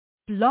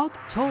Blog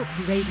Talk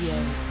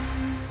Radio.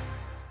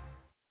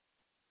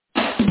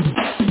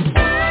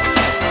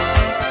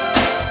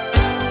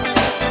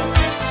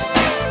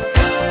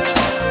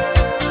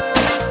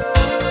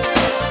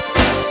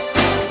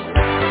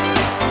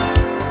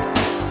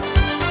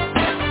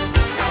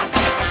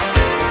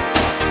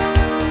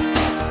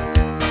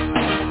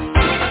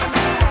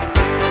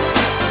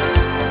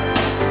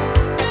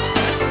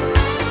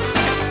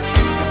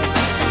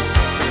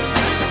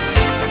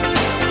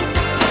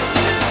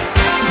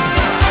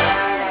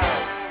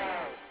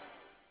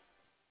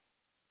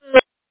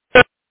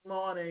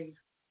 Morning.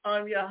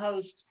 I'm your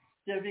host,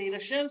 Davida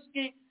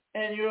Shinsky,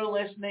 and you're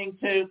listening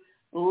to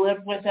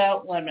Live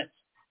Without Limits.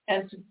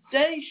 And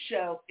today's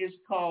show is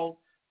called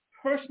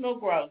Personal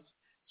Growth,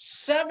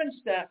 7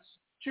 Steps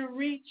to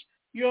Reach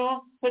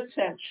Your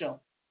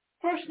Potential.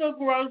 Personal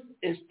growth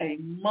is a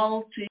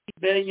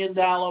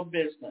multi-billion-dollar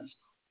business.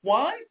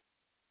 Why?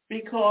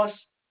 Because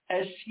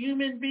as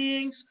human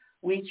beings,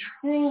 we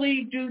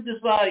truly do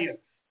desire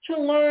to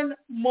learn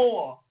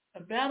more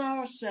about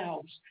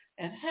ourselves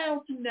and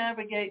how to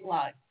navigate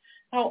life.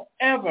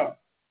 However,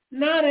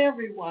 not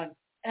everyone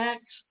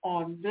acts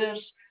on this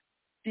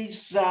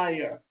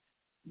desire.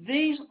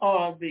 These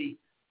are the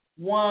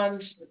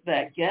ones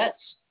that get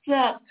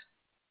stuck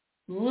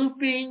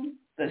looping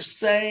the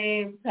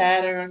same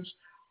patterns,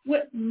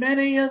 with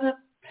many of the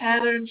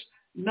patterns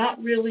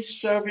not really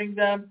serving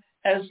them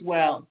as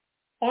well.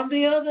 On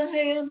the other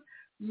hand,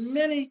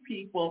 many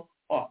people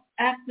are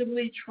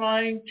actively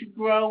trying to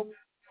grow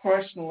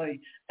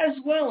personally as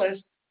well as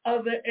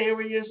other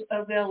areas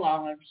of their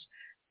lives.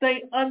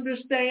 They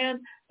understand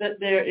that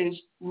there is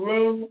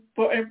room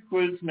for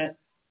improvement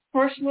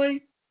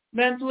personally,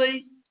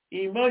 mentally,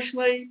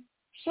 emotionally,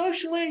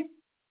 socially,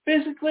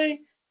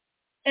 physically,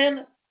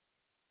 and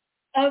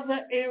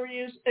other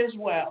areas as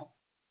well.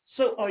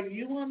 So are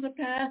you on the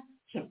path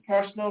to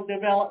personal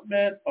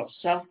development or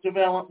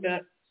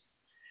self-development?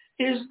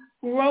 Is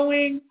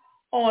growing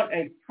on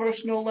a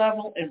personal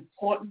level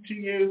important to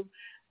you?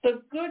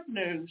 The good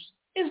news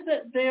is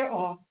that there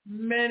are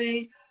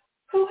many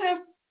who have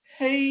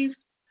paved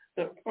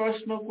the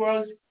personal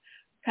growth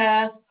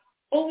path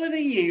over the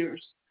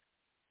years,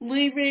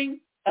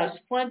 leaving us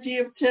plenty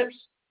of tips,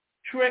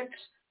 tricks,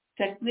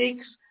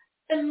 techniques,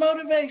 and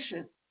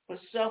motivation for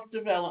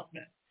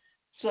self-development.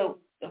 So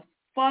the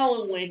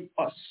following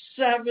are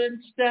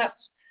 7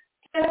 steps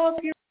to help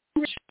you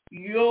reach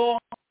your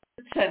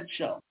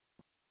potential.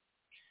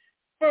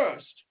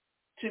 First,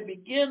 to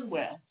begin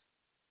with,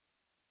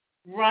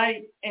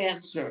 right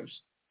answers.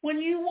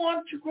 When you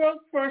want to grow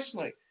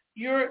personally,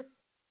 you're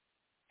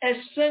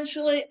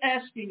essentially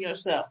asking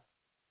yourself,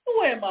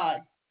 who am I?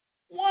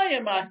 Why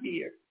am I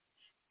here?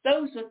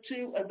 Those are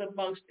 2 of the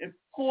most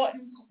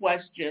important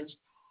questions.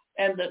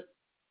 And the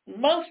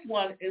most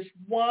one is,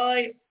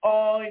 why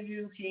are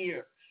you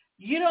here?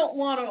 You don't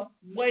want to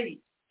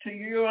wait till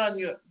you're on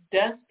your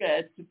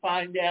deathbed to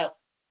find out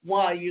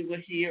why you were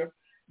here.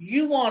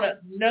 You want to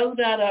know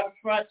that up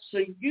front so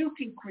you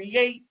can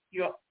create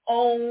your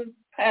own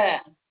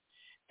path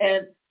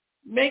and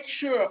make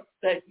sure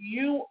that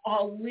you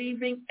are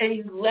leaving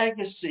a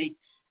legacy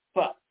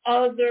for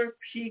other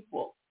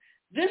people.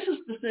 This is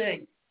the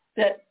thing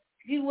that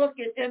you look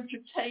at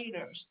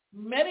entertainers,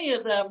 many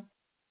of them,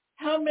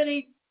 how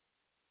many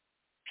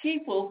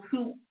people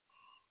who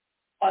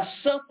are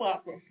soap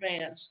opera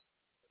fans,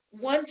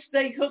 once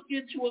they hook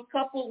into a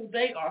couple,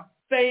 they are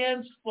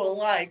fans for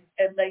life,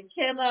 and they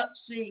cannot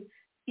see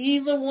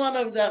either one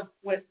of them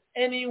with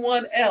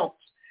anyone else.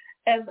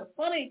 And the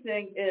funny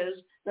thing is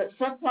that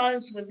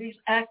sometimes when these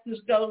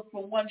actors go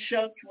from one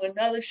show to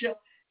another show,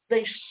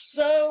 they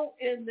so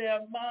in their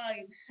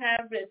mind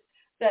have it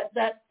that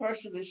that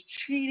person is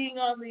cheating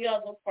on the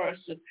other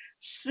person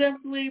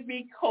simply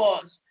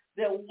because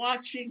they're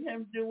watching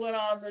him do it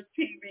on the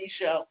TV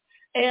show.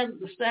 And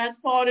the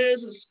sad part is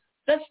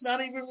that's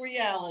not even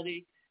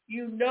reality.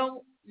 You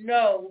don't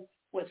know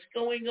what's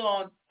going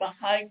on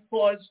behind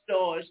closed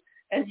doors,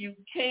 and you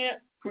can't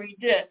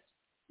predict.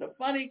 The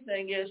funny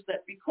thing is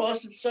that because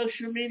of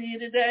social media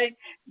today,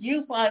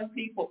 you find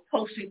people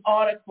posting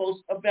articles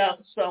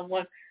about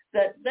someone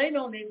that they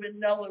don't even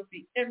know if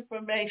the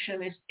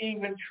information is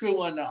even true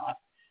or not.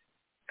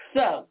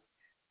 So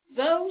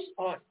those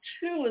are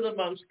 2 of the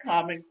most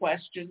common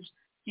questions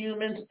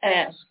humans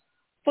ask,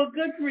 for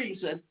good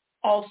reason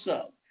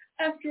also.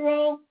 After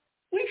all,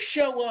 we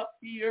show up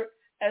here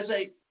as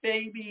a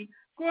baby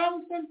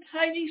grown from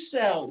tiny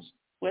cells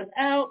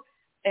without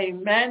a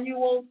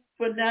manual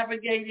for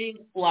navigating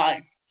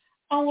life.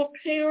 Our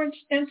parents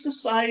and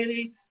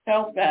society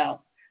help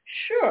out.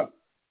 Sure.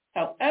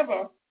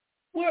 However,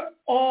 we're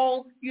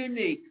all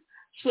unique.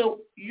 So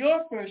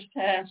your first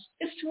task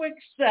is to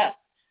accept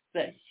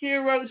the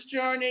hero's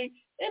journey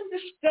in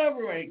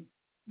discovering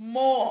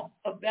more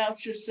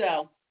about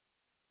yourself.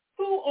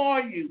 Who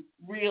are you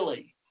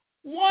really?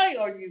 Why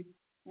are you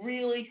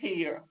really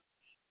here?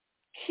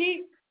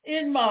 Keep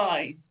in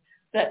mind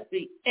that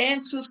the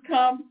answers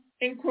come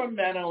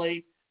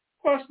incrementally.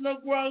 Personal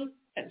growth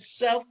and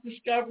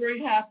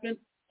self-discovery happen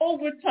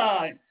over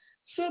time.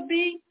 So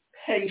be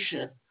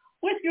patient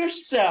with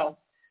yourself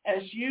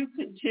as you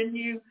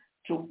continue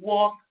to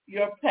walk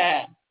your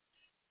path.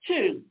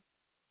 2,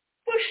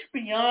 push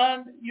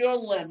beyond your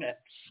limits.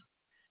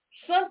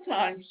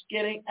 Sometimes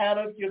getting out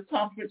of your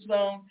comfort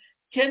zone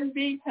can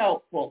be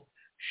helpful.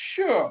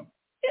 Sure,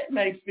 it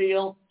may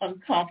feel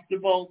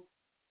uncomfortable.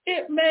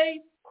 It may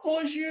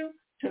cause you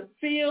to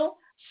feel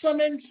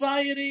some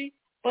anxiety,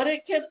 but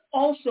it can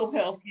also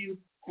help you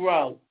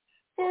grow.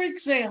 For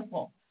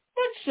example,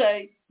 let's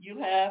say you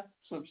have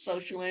some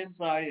social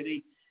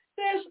anxiety.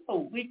 There's a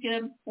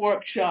weekend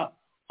workshop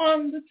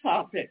on the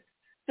topic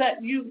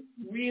that you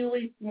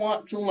really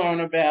want to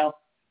learn about,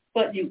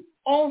 but you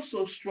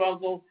also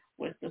struggle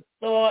with the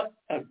thought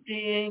of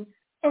being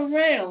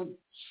around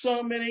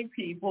so many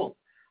people.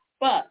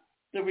 But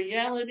the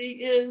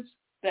reality is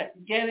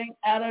that getting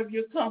out of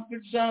your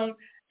comfort zone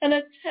and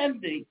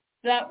attending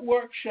that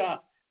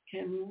workshop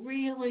can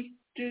really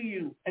do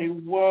you a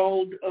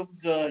world of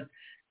good.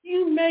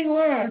 You may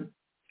learn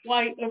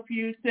quite a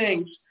few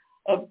things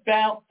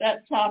about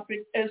that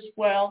topic as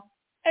well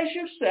as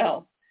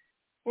yourself.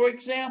 For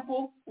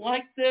example,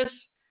 like this,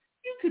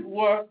 you could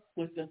work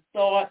with the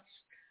thoughts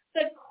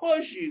that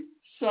cause you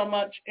so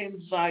much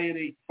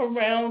anxiety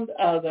around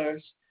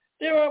others.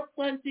 There are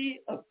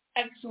plenty of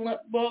excellent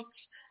books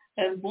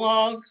and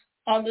blogs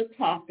on the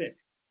topic.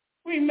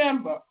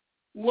 Remember,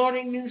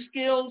 learning new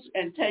skills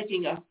and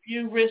taking a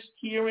few risks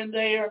here and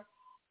there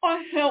are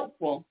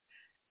helpful,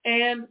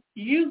 and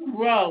you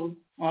grow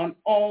on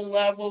all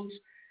levels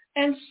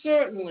and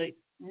certainly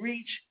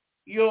reach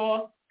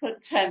your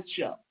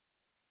potential.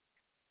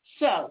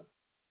 So,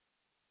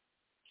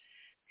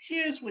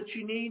 here's what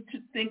you need to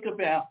think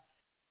about.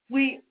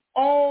 We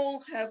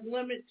all have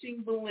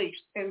limiting beliefs,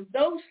 and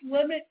those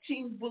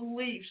limiting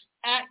beliefs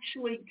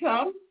actually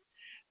come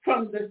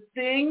from the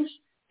things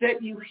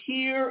that you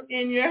hear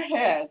in your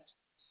head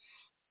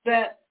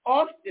that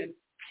often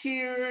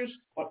peers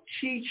or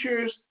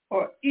teachers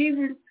or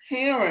even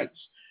parents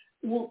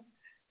will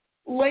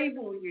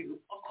label you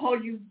or call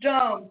you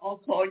dumb or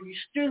call you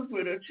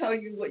stupid or tell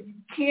you what you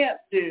can't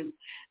do.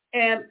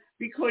 And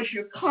because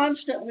you're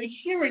constantly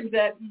hearing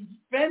that,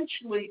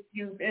 eventually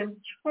you've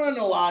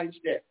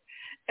internalized it.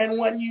 And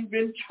when you've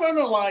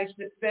internalized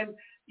it, then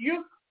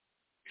you're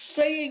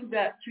saying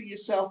that to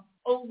yourself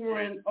over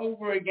and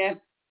over again.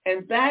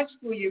 And that's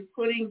where you're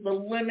putting the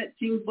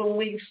limiting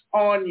beliefs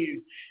on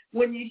you.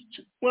 When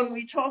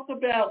we talk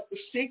about The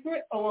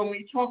Secret or when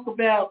we talk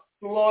about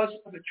the laws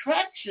of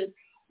attraction,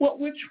 what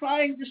we're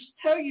trying to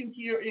tell you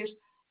here is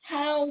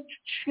how to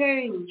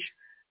change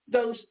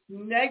those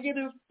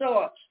negative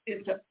thoughts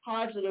into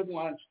positive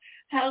ones,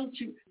 how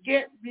to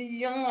get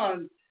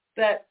beyond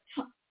that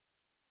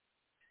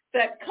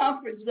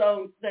comfort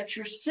zone that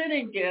you're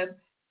sitting in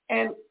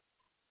and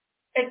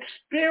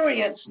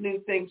experience new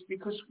things,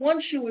 because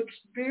once you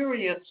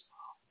experience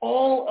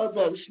all of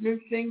those new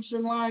things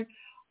in life,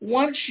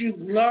 once you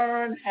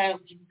learn how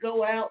to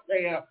go out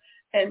there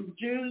and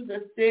do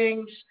the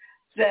things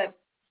that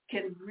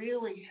can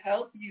really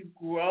help you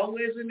grow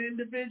as an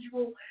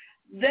individual,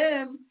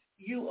 then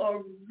you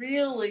are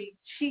really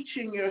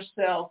teaching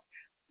yourself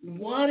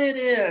what it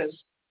is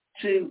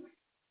to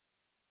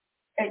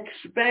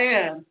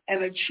expand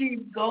and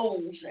achieve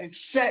goals and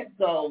set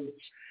goals.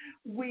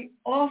 We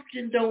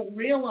often don't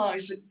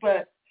realize it,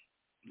 but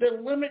the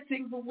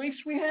limiting beliefs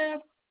we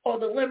have or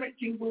the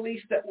limiting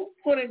beliefs that we're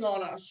putting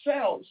on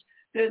ourselves,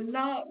 they're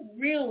not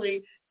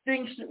really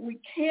things that we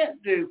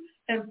can't do.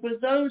 And for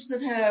those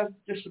that have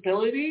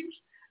disabilities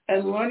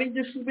and learning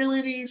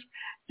disabilities,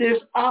 there's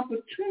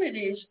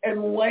opportunities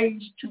and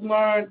ways to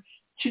learn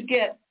to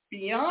get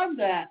beyond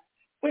that.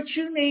 But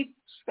you need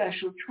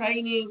special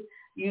training.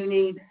 You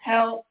need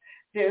help.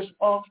 There's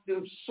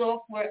often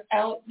software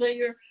out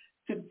there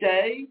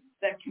today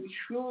that can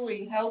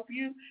truly help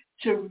you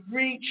to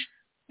reach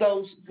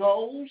those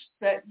goals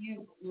that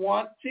you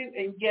want to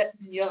and get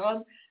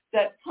beyond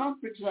that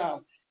comfort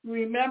zone.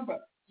 Remember,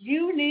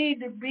 you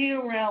need to be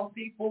around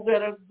people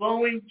that are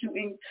going to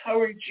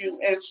encourage you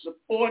and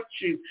support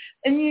you.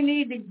 And you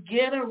need to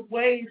get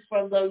away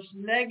from those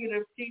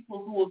negative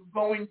people who are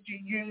going to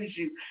use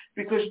you,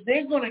 because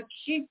they're going to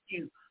keep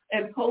you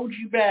and hold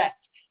you back.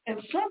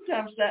 And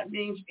sometimes that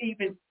means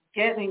even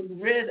getting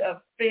rid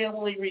of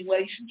family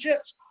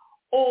relationships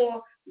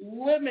or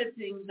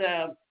limiting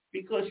them,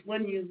 because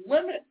when you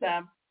limit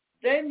them,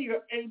 then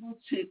you're able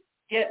to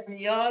get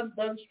beyond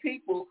those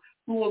people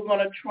who are going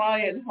to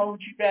try and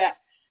hold you back.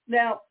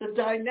 Now, the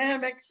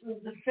dynamics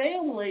of the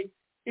family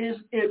is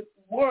it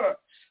works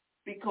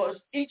because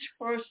each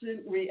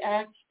person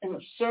reacts in a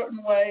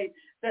certain way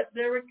that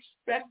they're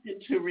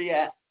expected to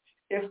react.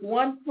 If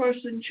one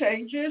person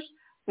changes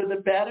for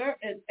the better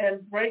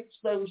and breaks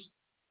those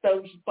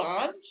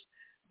bonds,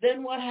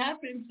 then what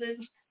happens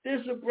is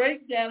there's a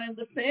breakdown in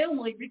the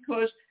family,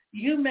 because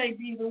you may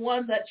be the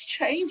one that's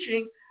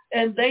changing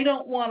and they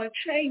don't want to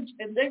change,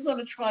 and they're going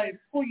to try and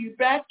pull you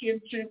back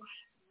into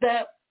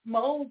that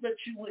mold that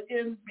you were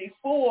in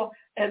before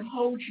and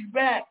hold you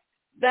back.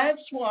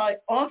 That's why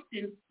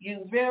often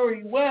you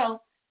very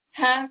well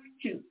have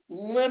to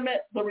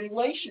limit the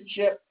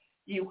relationship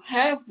you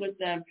have with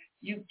them.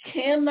 You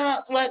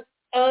cannot let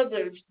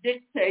others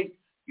dictate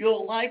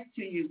your life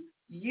to you.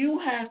 You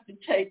have to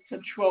take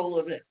control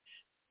of it.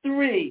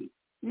 3,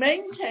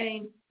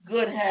 maintain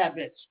good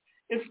habits.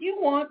 If you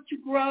want to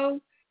grow,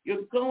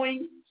 you're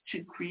going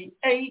to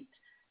create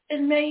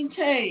and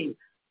maintain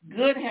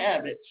good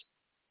habits.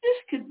 This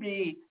could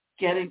be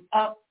getting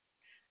up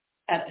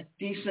at a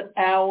decent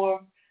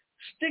hour,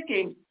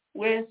 sticking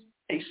with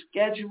a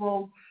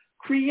schedule,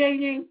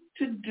 creating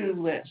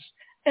to-do lists,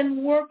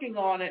 and working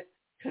on it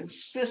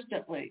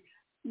consistently,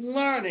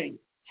 learning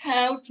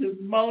how to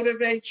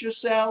motivate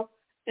yourself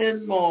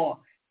and more.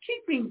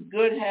 Keeping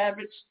good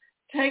habits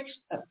takes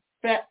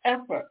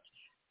effort.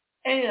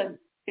 And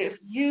if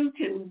you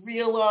can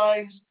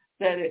realize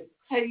that it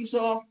pays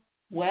off,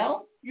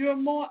 well, you're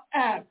more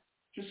apt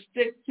to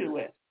stick to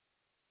it.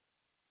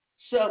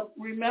 So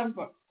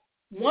remember,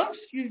 once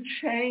you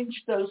change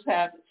those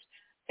habits,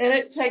 and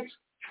it takes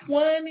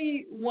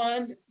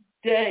 21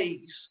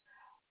 days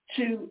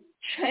to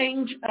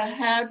change a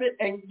habit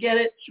and get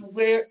it to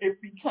where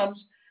it becomes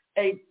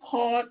a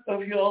part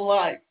of your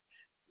life.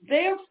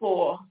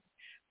 Therefore,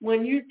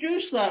 when you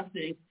do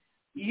something,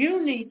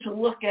 you need to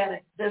look at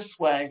it this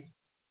way.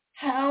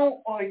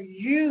 How are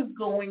you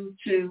going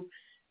to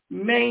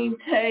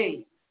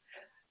maintain?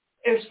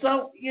 If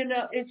so,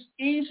 it's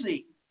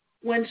easy.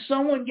 When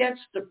someone gets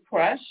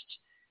depressed,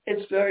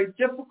 it's very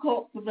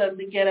difficult for them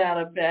to get out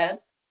of bed.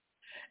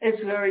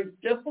 It's very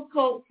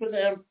difficult for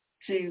them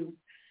to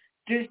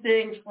do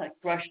things like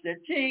brush their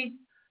teeth,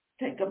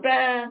 take a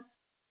bath,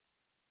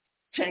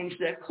 change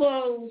their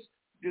clothes,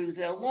 do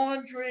their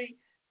laundry,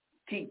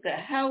 keep their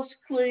house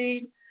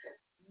clean.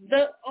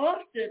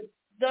 Often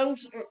those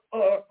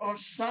are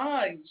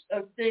signs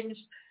of things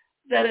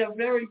that are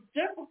very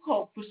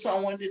difficult for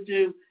someone to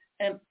do,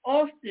 and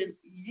often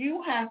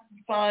you have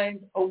to find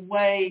a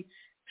way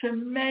to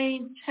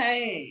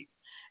maintain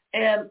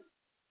and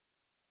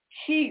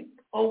keep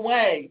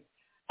away.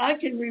 I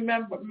can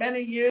remember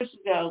many years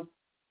ago,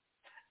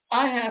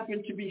 I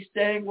happened to be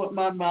staying with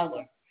my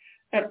mother,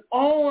 and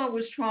all I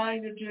was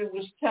trying to do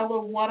was tell her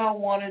what I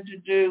wanted to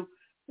do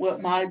with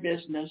my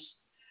business.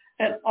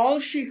 And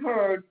all she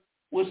heard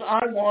was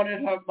I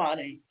wanted her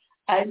money.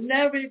 I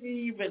never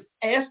even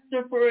asked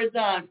her for a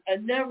dime. I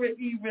never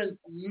even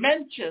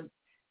mentioned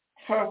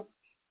her.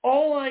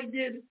 All I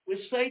did was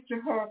say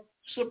to her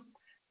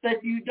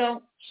that you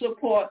don't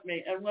support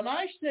me. And when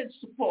I said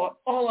support,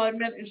 all I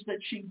meant is that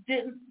she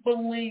didn't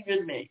believe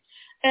in me.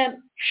 And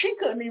she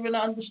couldn't even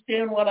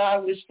understand what I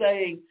was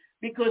saying,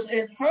 because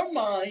in her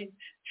mind,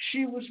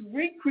 she was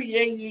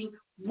recreating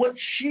what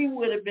she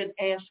would have been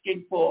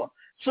asking for.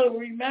 So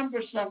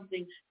remember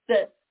something,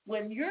 that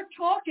when you're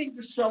talking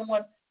to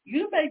someone,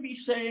 you may be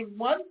saying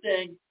one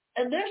thing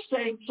and they're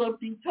saying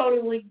something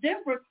totally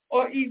different,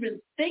 or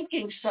even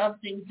thinking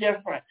something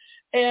different.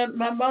 And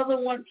my mother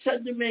once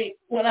said to me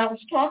when I was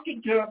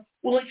talking to her,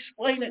 well,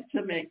 explain it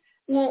to me.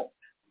 Well,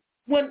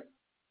 when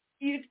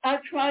I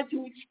tried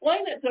to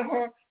explain it to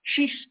her,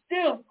 she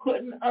still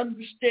couldn't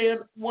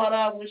understand what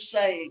I was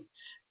saying.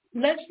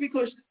 And that's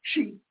because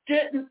she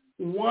didn't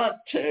want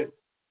to.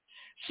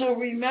 So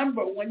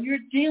remember, when you're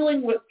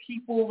dealing with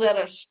people that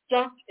are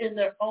stuck in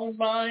their own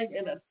mind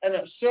in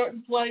a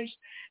certain place,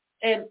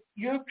 and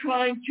you're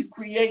trying to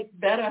create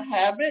better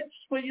habits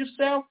for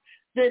yourself,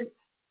 then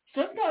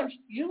sometimes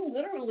you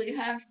literally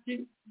have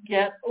to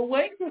get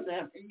away from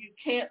them, and you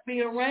can't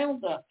be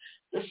around them.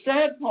 The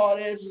sad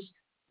part is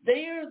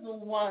they're the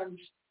ones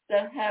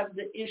that have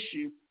the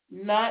issue,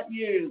 not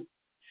you.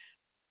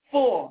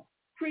 4,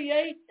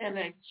 create an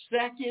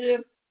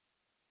executive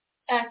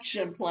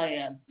action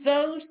plan.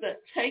 Those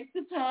that take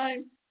the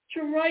time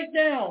to write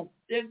down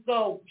their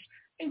goals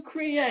and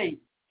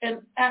create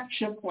an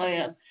action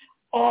plan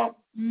are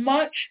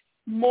much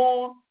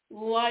more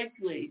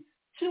likely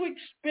to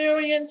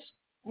experience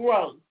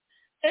growth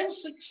and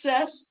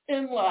success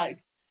in life.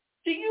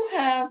 Do you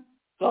have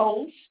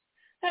goals?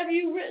 Have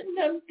you written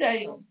them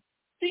down?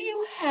 Do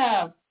you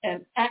have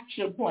an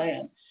action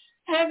plan?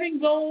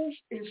 Having goals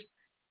is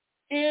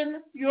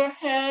in your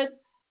head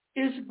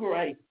is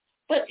great,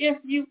 but if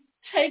you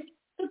take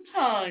the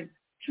time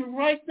to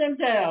write them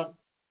down,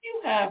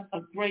 you have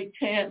a great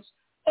chance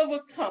of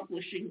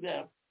accomplishing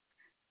them.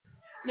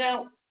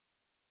 Now,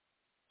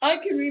 I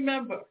can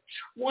remember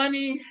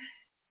 20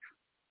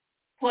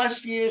 plus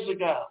years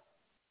ago,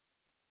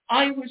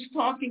 I was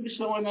talking to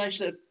someone, and I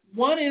said,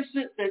 what is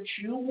it that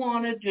you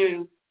want to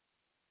do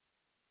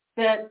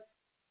that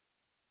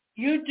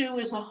you do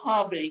as a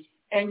hobby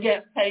and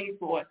get paid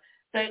for it?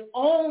 They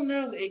all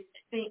knew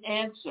the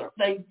answer.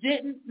 They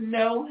didn't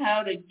know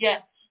how to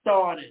get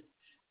started.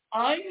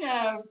 I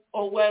have a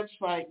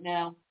website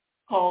now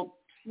called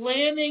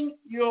Planning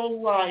Your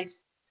Life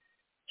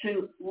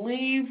to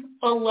Leave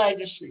a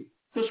Legacy.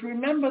 Because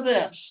remember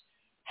this,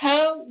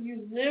 how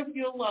you live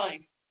your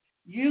life,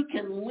 you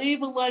can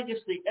leave a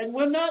legacy. And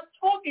we're not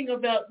talking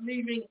about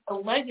leaving a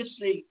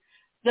legacy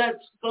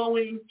that's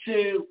going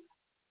to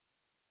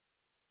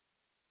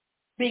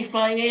be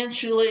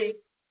financially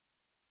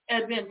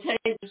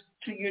advantageous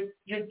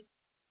to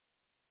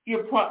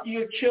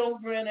your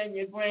children and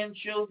your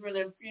grandchildren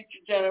and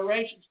future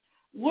generations.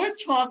 We're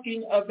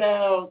talking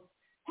about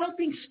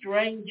helping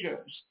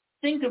strangers.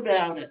 Think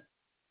about it.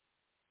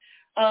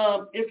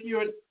 If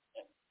you're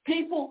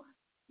people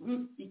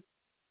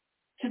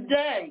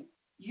today,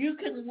 you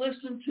can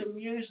listen to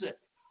music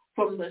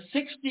from the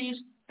 60s,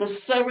 the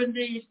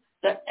 70s,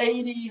 the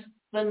 80s,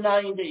 the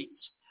 90s.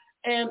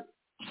 And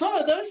some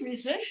of those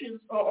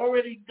musicians are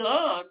already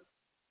gone,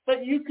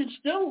 but you can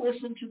still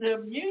listen to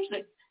their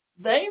music.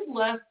 They've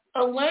left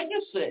a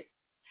legacy.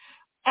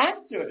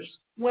 Actors,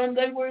 when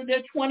they were in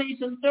their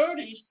 20s and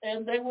 30s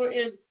and they were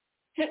in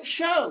hit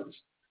shows,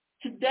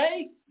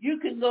 today you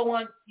can go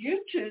on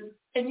YouTube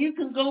and you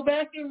can go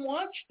back and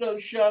watch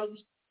those shows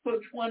from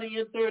 20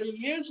 and 30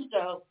 years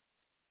ago.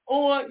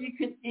 Or you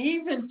can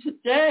even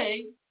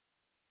today,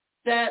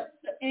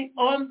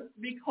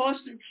 because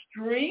of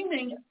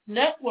streaming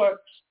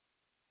networks,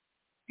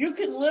 you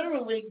can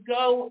literally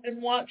go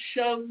and watch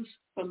shows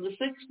from the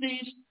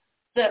 60s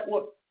that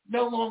were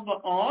no longer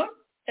on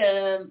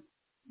and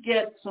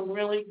get some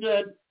really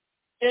good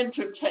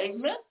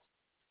entertainment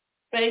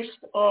based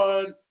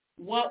on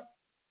what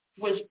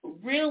was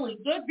really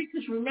good.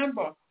 Because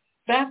remember,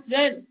 back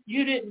then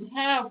you didn't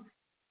have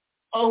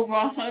over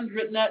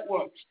 100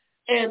 networks,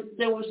 and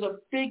there was a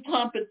big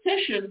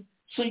competition.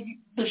 So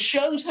the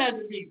shows had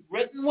to be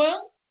written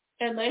well,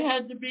 and they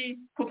had to be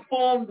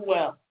performed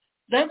well.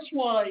 That's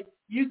why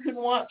you can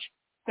watch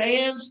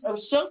fans of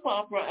soap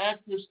opera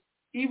actors,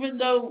 even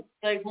though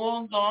they've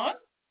long gone,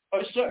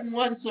 or certain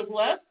ones have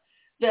left,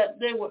 that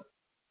there were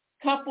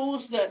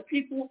couples that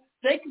people,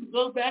 they can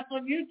go back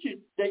on YouTube.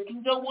 They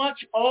can go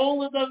watch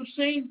all of those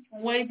scenes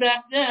from way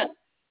back then.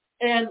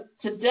 And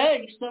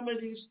today, some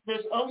of these,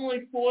 there's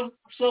only 4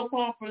 soap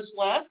operas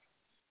left.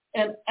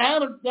 And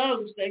out of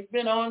those, they've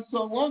been on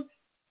so long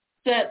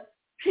that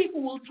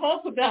people will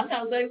talk about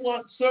how they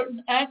want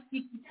certain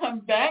actors to come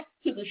back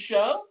to the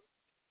show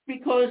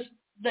because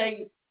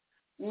they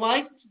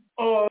liked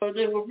or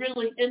they were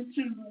really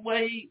into the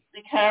way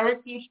the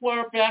characters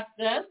were back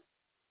then.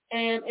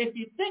 And if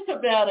you think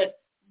about it,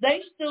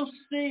 they still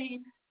see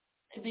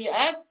the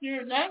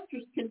actor and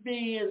actress can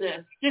be in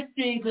their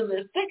 50s and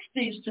their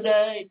 60s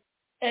today,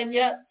 and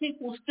yet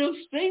people still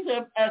see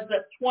them as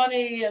the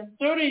 20 and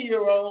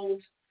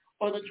 30-year-olds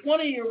or the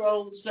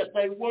 20-year-olds that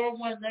they were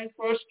when they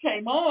first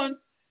came on,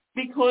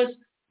 because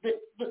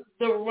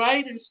the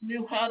writers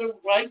knew how to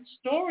write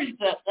stories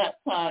at that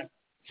time.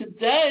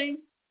 Today,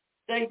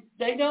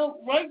 they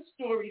don't write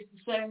stories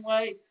the same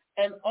way,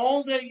 and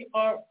all they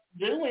are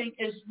doing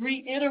is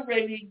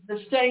reiterating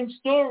the same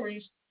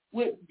stories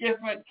with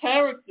different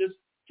characters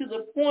to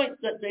the point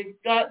that they've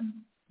gotten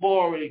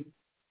boring.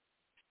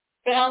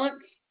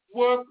 Balance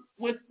work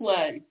with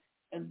play,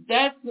 and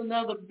that's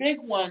another big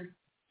one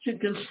to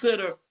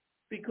consider,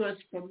 because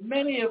for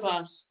many of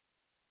us,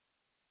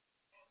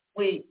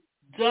 we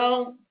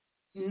don't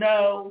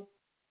know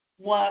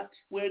what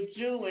we're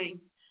doing,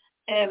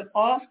 and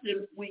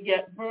often we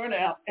get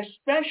burnout.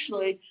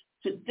 Especially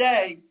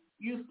today,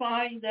 you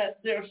find that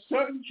there are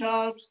certain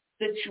jobs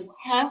that you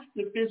have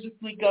to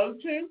physically go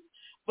to,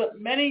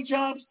 but many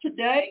jobs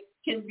today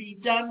can be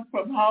done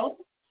from home,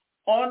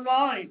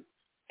 online.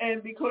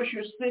 And because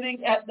you're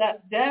sitting at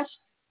that desk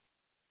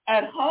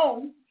at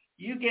home,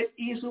 you get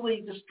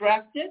easily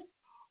distracted,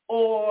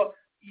 or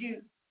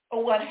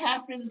what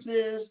happens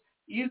is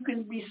you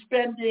can be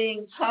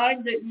spending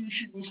time that you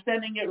should be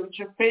spending it with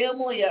your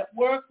family at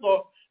work,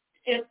 or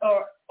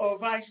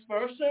vice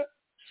versa.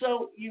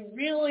 So you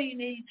really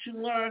need to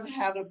learn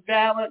how to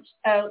balance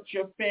out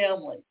your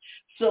family.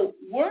 So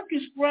work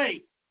is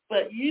great,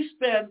 but you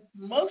spend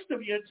most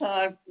of your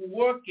time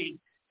working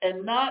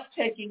and not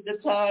taking the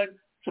time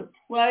to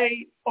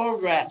play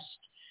or rest.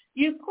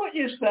 You put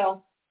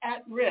yourself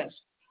at risk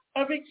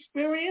of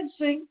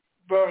experiencing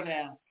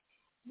burnout.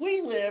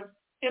 We live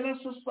in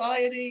a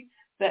society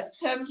that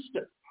tends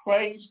to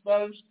praise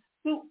those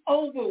who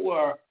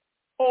overwork,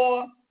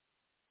 or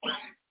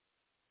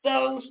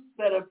those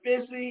that are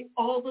busy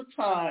all the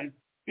time,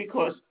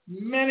 because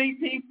many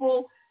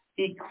people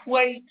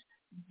equate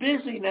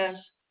busyness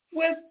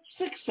with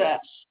success.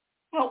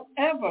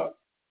 However,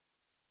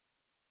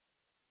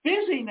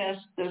 busyness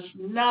does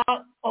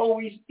not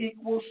always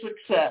equal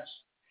success.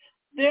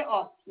 There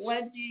are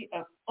plenty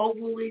of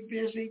overly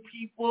busy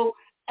people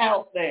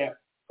out there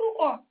who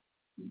are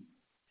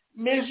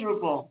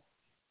miserable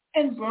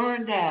and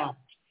burned out.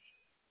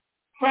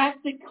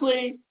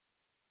 Practically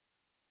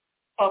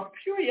or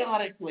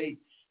periodically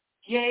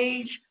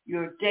gauge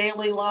your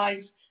daily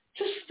life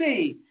to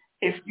see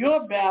if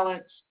you're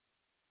balanced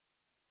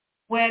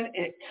when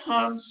it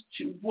comes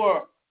to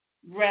work,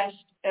 rest,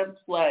 and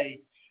play.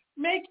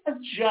 Make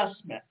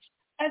adjustments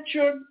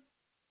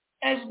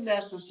as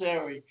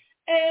necessary,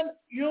 and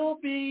you'll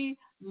be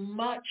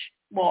much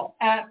more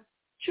apt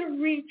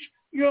to reach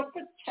your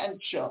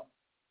potential.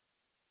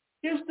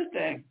 Here's the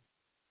thing.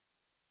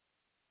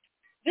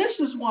 This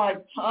is why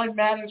time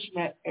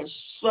management is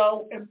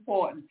so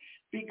important,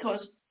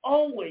 because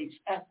always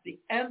at the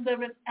end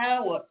of an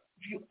hour,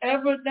 if you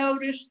ever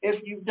notice,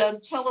 if you've done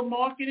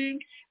telemarketing,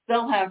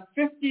 They'll have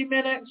 50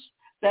 minutes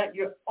that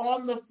you're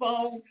on the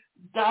phone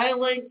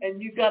dialing, and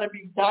you got to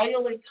be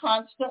dialing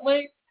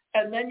constantly,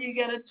 and then you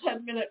get a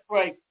 10-minute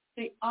break.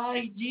 The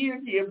idea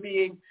here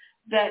being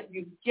that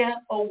you get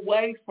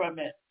away from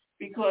it,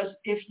 because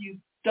if you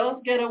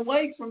don't get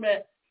away from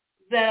it,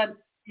 then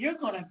you're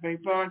going to be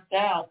burnt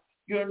out.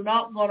 You're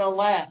not going to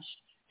last.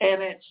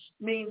 And it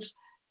means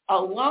a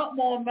lot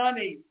more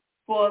money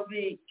for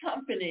the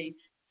company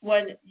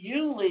when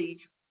you leave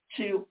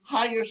to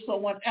hire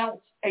someone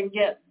else and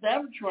get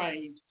them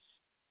trained.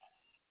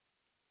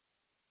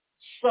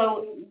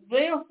 So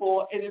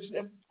therefore, it is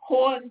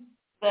important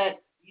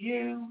that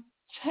you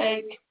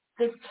take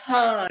the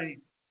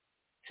time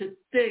to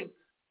think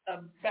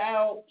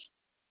about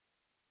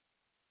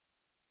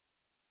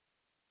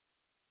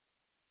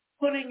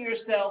putting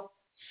yourself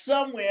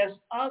somewhere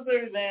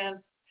other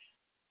than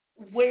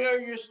where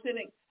you're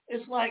sitting.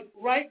 It's like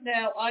right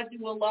now I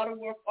do a lot of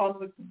work on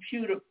the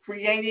computer,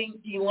 creating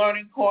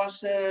e-learning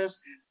courses,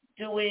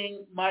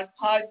 doing my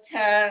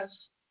podcasts,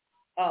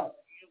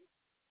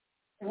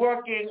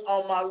 working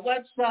on my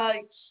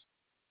websites,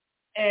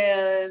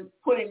 and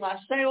putting my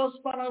sales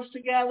funnels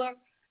together.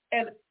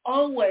 And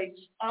always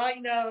I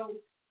know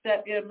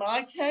that in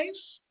my case,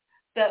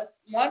 that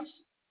once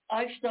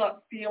I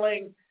start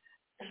feeling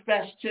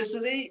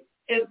spasticity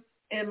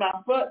in my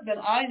foot, then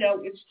I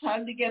know it's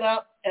time to get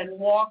up and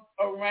walk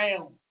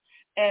around.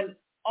 And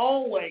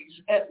always,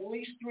 at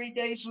least 3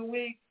 days a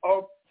week,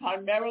 or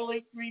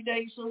primarily 3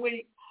 days a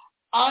week,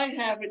 I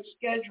have it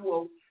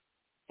scheduled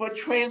for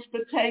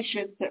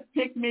transportation to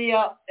pick me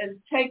up and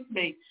take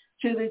me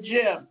to the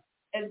gym.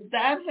 And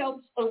that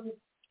helps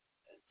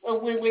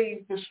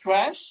alleviate the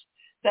stress.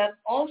 That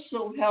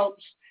also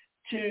helps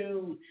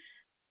to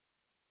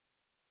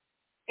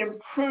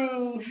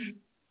improve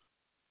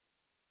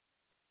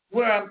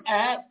where I'm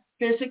at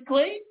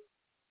physically.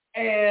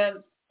 And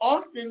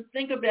often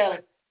think about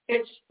it.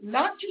 It's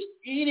not just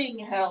eating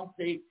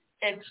healthy,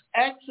 it's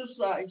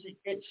exercising.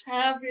 It's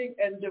having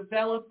and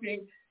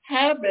developing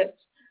habits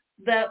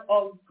that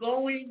are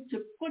going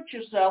to put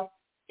yourself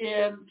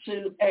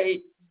into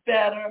a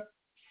better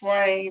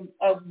frame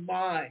of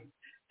mind.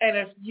 And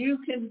if you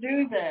can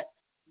do that,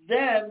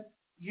 then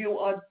you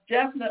are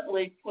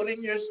definitely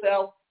putting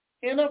yourself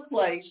in a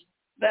place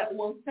that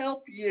will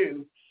help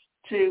you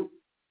to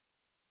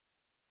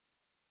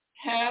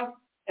have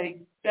a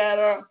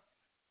better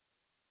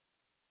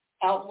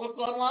outlook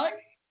on life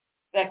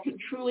that can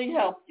truly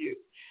help you.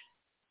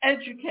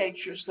 Educate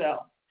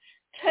yourself.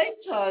 Take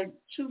time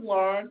to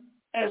learn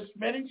as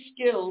many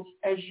skills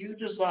as you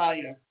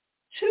desire.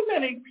 Too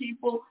many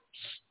people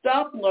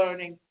stop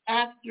learning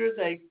after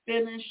they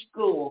finish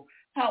school.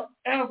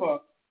 However,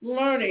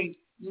 learning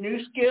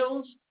new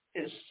skills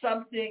is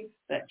something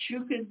that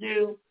you can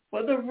do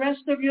for the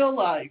rest of your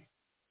life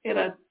in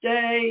a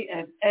day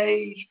and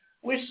age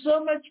where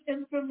so much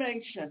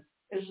information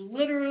is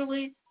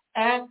literally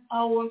at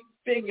our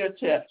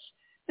fingertips.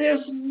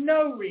 There's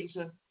no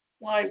reason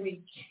why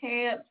we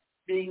can't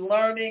be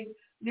learning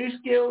new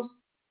skills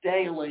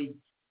daily,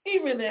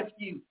 even if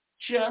you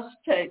just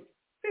take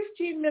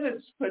 15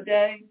 minutes per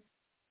day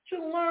to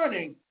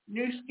learning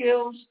new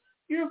skills.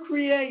 You're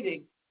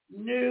creating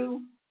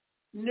new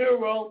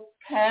neural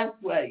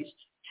pathways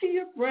to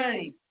your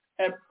brain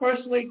and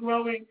personally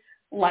growing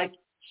like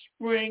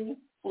spring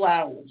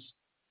flowers.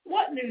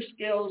 What new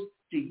skills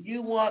do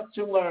you want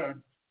to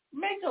learn?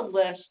 Make a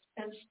list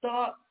and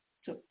start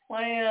to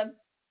plan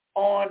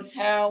on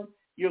how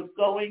you're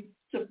going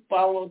to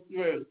follow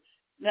through.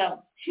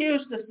 Now,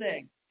 here's the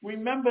thing.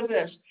 Remember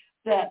this,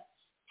 that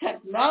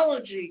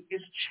technology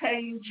is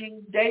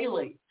changing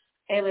daily.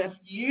 And if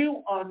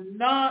you are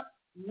not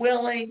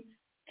willing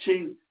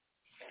to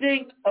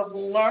think of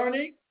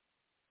learning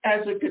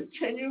as a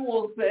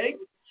continual thing,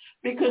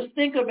 because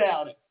think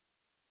about it.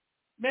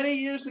 Many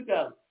years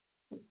ago,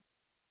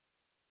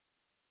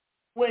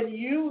 when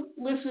you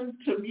listened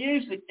to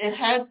music,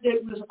 either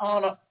it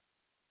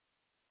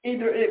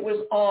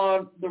was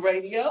on the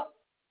radio,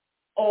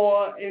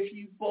 or if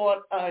you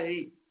bought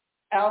a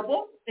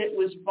album, it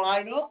was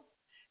vinyl,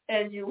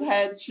 and you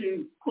had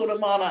to put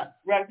them on a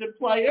record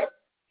player.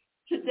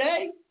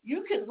 Today,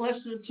 you can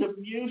listen to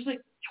music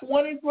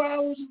 24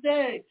 hours a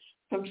day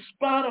from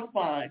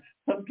Spotify,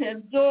 from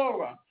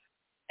Pandora,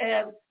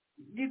 and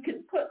you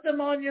can put them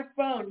on your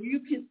phone. You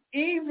can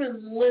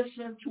even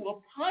listen to a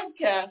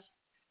podcast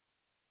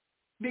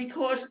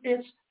because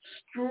it's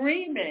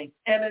streaming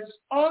and it's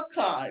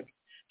archived.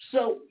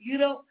 So you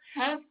don't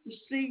have to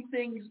see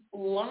things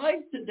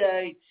live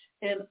today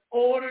in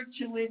order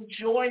to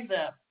enjoy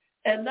them.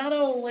 And not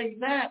only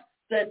that,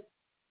 that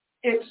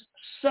it's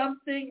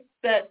something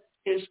that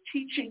is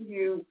teaching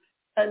you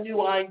a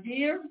new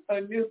idea,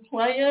 a new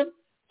plan,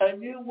 a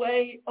new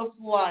way of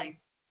life.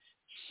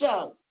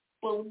 So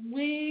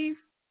believe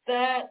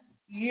that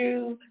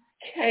you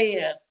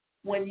can.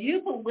 When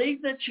you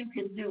believe that you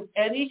can do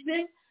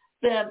anything,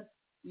 then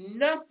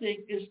nothing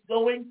is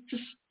going to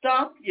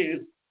stop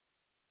you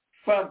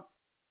from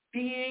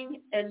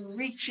being and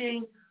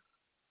reaching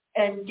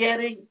and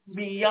getting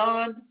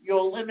beyond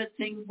your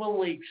limiting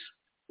beliefs.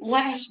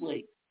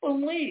 Lastly,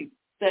 believe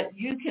that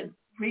you can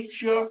reach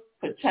your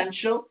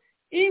potential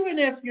even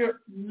if you're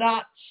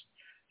not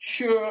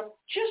sure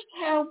just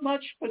how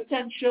much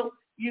potential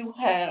you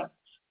have.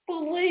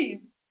 Believe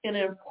in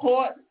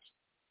importance,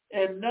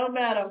 and no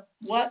matter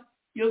what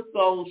your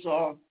goals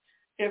are,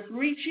 if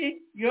reaching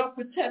your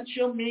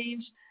potential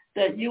means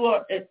that you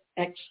are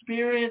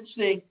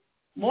experiencing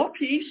more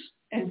peace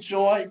and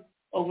joy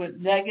over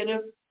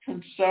negative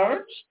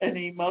concerns and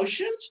emotions,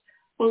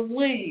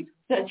 believe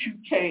that you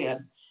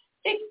can.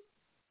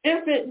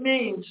 If it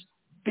means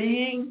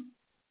being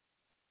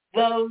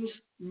those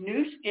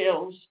new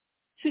skills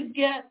to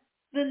get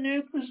the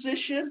new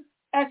position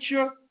at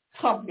your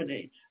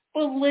company,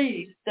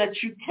 believe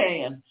that you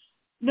can.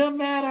 No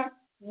matter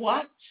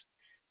what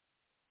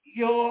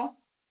your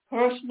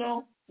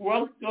personal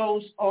growth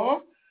goals are,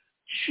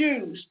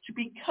 choose to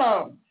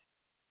become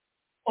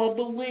or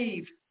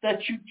believe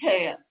that you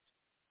can.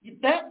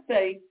 That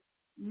faith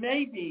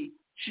may be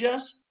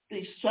just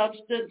the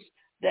substance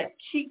that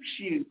keeps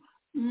you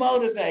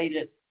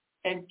motivated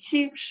and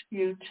keeps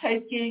you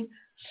taking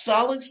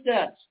solid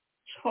steps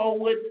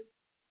toward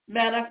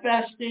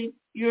manifesting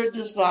your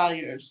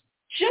desires.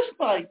 Just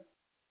by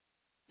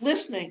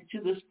listening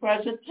to this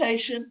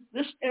presentation,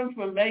 this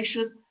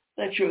information,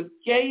 that you're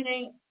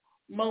gaining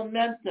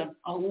momentum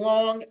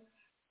along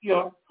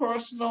your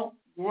personal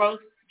growth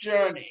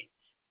journey.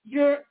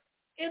 You're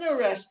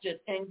interested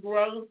in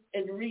growth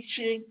and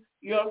reaching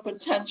your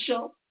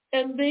potential,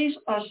 and these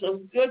are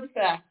some good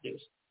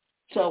factors.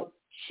 So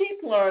keep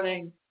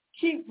learning,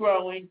 keep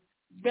growing,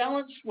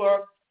 balance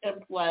work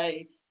and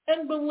play,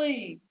 and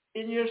believe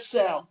in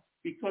yourself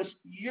because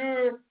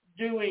you're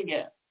doing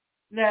it.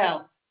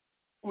 Now,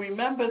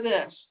 remember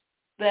this,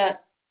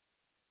 that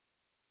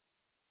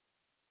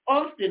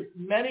often,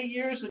 many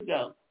years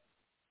ago,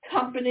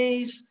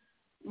 companies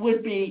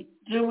would be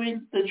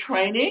doing the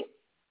training,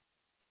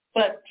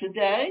 but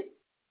today,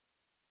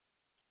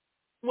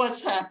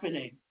 what's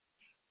happening?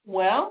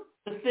 Well,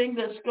 the thing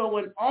that's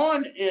going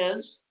on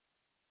is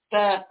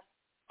that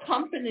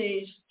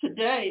companies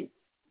today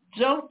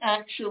don't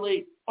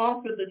actually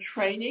offer the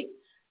training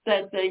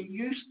that they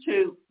used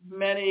to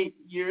many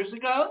years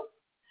ago.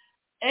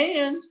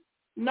 And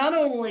not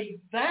only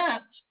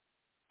that,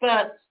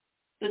 but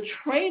the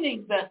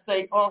training that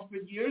they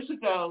offered years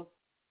ago.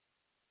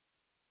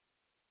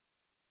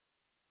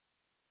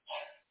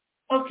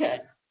 Okay.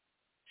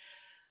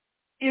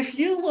 If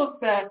you look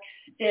back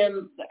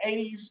in the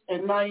 80s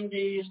and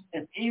 90s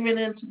and even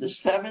into the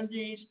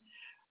 70s,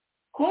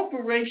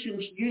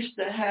 corporations used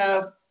to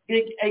have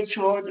big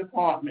HR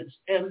departments,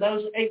 and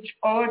those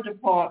HR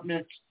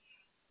departments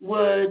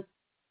would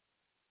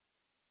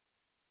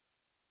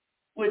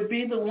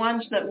be the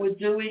ones that were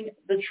doing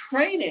the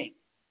training.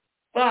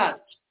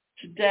 But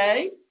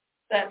today,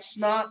 that's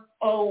not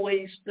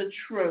always the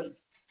truth.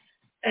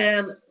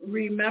 And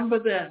remember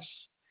this,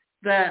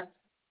 that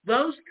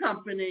those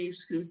companies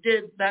who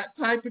did that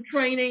type of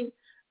training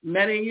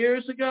many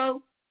years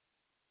ago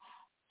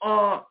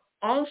are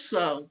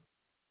also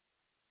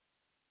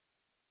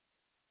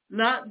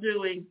not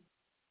doing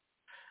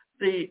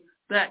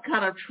that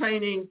kind of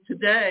training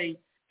today.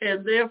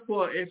 And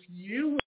therefore, if you